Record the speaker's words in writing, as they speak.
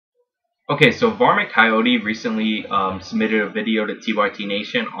Okay, so Varmit Coyote recently submitted a video to TYT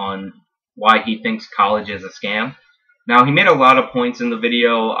Nation on why he thinks college is a scam. Now, he made a lot of points in the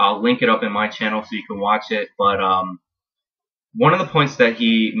video. I'll link it up in my channel so you can watch it. But one of the points that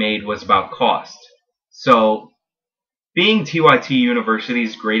he made was about cost. So, being TYT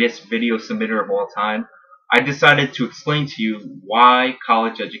University's greatest video submitter of all time, I decided to explain to you why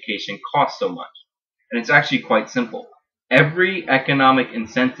college education costs so much. And it's actually quite simple. Every economic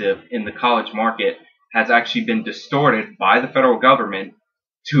incentive in the college market has actually been distorted by the federal government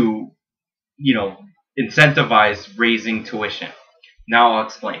to, incentivize raising tuition. Now I'll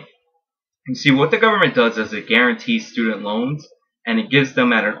explain. You see, what the government does is it guarantees student loans and it gives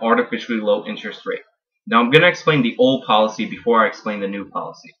them at an artificially low interest rate. Now I'm going to explain the old policy before I explain the new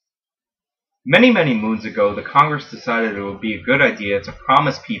policy. Many, many moons ago, the Congress decided it would be a good idea to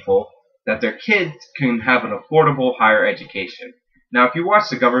promise people that their kids can have an affordable higher education. Now, if you watch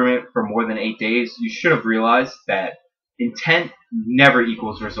the government for more than 8 days, you should have realized that intent never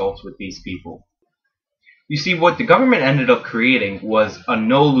equals results with these people. You see, what the government ended up creating was a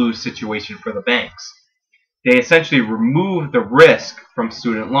no-lose situation for the banks. They essentially removed the risk from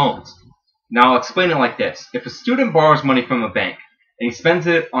student loans. Now, I'll explain it like this. If a student borrows money from a bank and he spends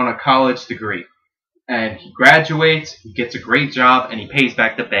it on a college degree, and he graduates, he gets a great job, and he pays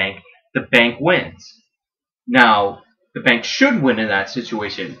back the bank wins. Now, the bank should win in that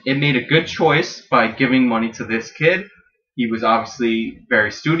situation. It made a good choice by giving money to this kid. He was obviously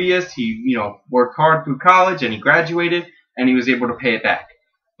very studious. He, worked hard through college and he graduated and he was able to pay it back.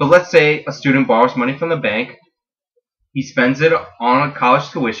 But let's say a student borrows money from the bank. He spends it on a college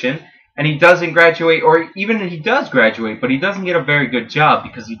tuition and he doesn't graduate, or even if he does graduate, but he doesn't get a very good job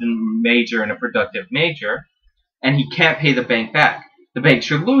because he didn't major in a productive major and he can't pay the bank back. The bank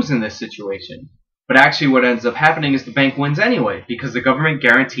should lose in this situation. But actually what ends up happening is the bank wins anyway because the government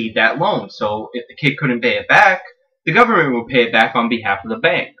guaranteed that loan. So if the kid couldn't pay it back, the government will pay it back on behalf of the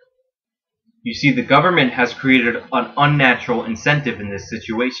bank. You see, the government has created an unnatural incentive in this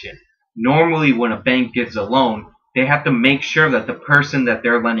situation. Normally when a bank gives a loan, they have to make sure that the person that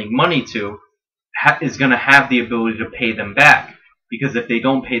they're lending money to is going to have the ability to pay them back. Because if they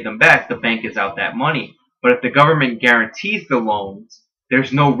don't pay them back, the bank is out that money. But if the government guarantees the loans,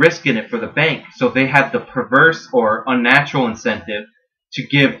 there's no risk in it for the bank. So they have the perverse or unnatural incentive to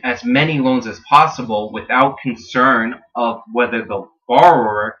give as many loans as possible without concern of whether the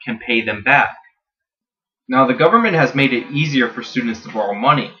borrower can pay them back. Now, the government has made it easier for students to borrow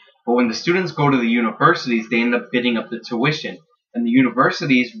money. But when the students go to the universities, they end up bidding up the tuition. And the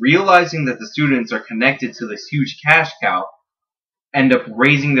universities, realizing that the students are connected to this huge cash cow, end up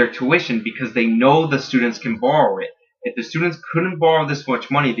raising their tuition because they know the students can borrow it. If the students couldn't borrow this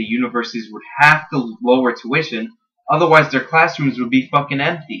much money, the universities would have to lower tuition, otherwise their classrooms would be fucking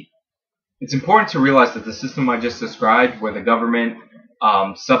empty. It's important to realize that the system I just described, where the government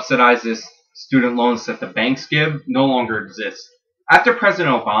subsidizes student loans that the banks give, no longer exists. After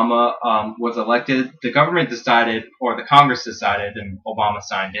President Obama was elected, the government decided, or the Congress decided, and Obama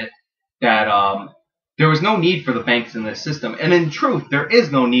signed it, that there was no need for the banks in this system. And in truth, there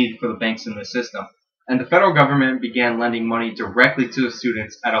is no need for the banks in this system. And the federal government began lending money directly to the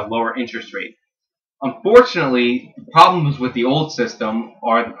students at a lower interest rate. Unfortunately, the problems with the old system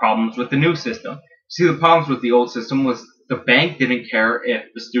are the problems with the new system. See, the problems with the old system was the bank didn't care if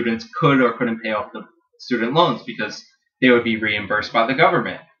the students could or couldn't pay off the student loans because they would be reimbursed by the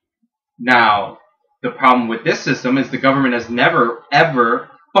government. Now, the problem with this system is the government has never, ever,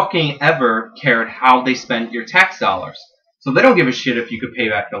 fucking ever cared how they spent your tax dollars. So they don't give a shit if you could pay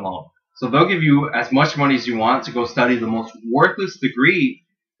back the loan. So they'll give you as much money as you want to go study the most worthless degree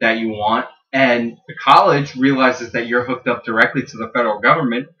that you want, and the college realizes that you're hooked up directly to the federal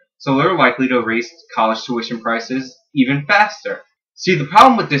government, so they're likely to raise college tuition prices even faster. See, the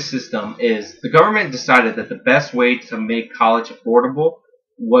problem with this system is the government decided that the best way to make college affordable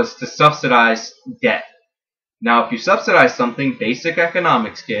was to subsidize debt. Now, if you subsidize something, basic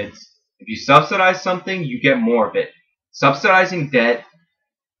economics, kids, if you subsidize something, you get more of it. Subsidizing debt,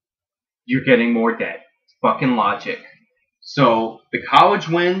 you're getting more debt. It's fucking logic. So, the college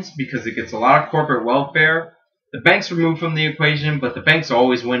wins because it gets a lot of corporate welfare. The bank's removed from the equation, but the banks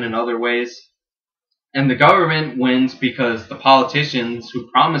always win in other ways. And the government wins because the politicians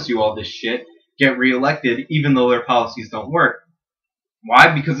who promise you all this shit get reelected even though their policies don't work.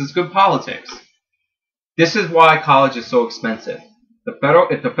 Why? Because it's good politics. This is why college is so expensive.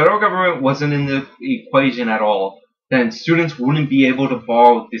 If the federal government wasn't in the equation at all, then students wouldn't be able to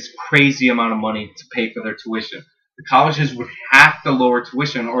borrow this crazy amount of money to pay for their tuition. The colleges would have to lower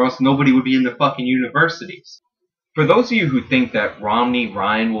tuition or else nobody would be in the fucking universities. For those of you who think that Romney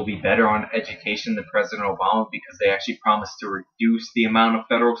Ryan will be better on education than President Obama because they actually promised to reduce the amount of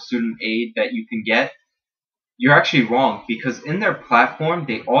federal student aid that you can get, you're actually wrong, because in their platform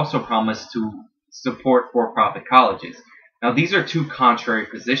they also promised to support for-profit colleges. Now these are two contrary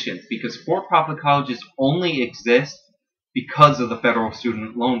positions, because for-profit colleges only exist because of the federal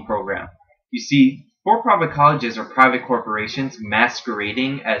student loan program. You see, for-profit colleges are private corporations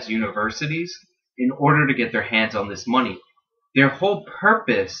masquerading as universities in order to get their hands on this money. Their whole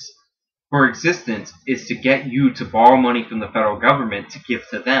purpose for existence is to get you to borrow money from the federal government to give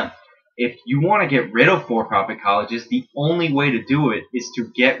to them. If you want to get rid of for-profit colleges, the only way to do it is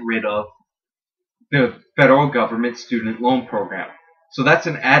to get rid of the federal government student loan program. So that's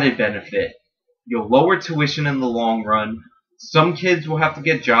an added benefit. You'll lower tuition in the long run. Some kids will have to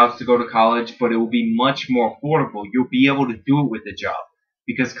get jobs to go to college, but it will be much more affordable. You'll be able to do it with a job,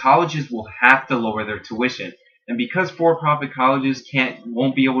 because colleges will have to lower their tuition. And because for-profit colleges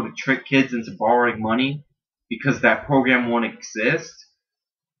won't be able to trick kids into borrowing money because that program won't exist,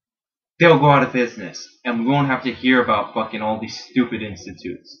 they'll go out of business, and we won't have to hear about fucking all these stupid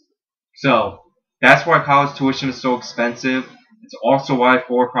institutes. So that's why college tuition is so expensive. It's also why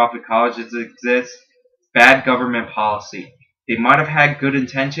for-profit colleges exist. Bad government policy. They might have had good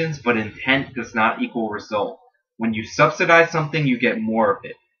intentions, but intent does not equal result. When you subsidize something, you get more of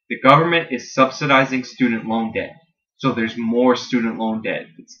it. The government is subsidizing student loan debt, so there's more student loan debt.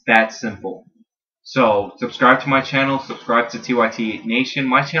 It's that simple. So subscribe to my channel, subscribe to TYT Nation.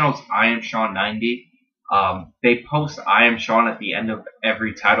 My channel is I Am Sean 90. They post I Am Sean at the end of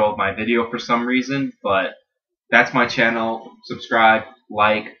every title of my video for some reason, but that's my channel. Subscribe,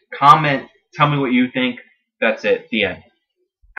 like, comment, tell me what you think. That's it. The end.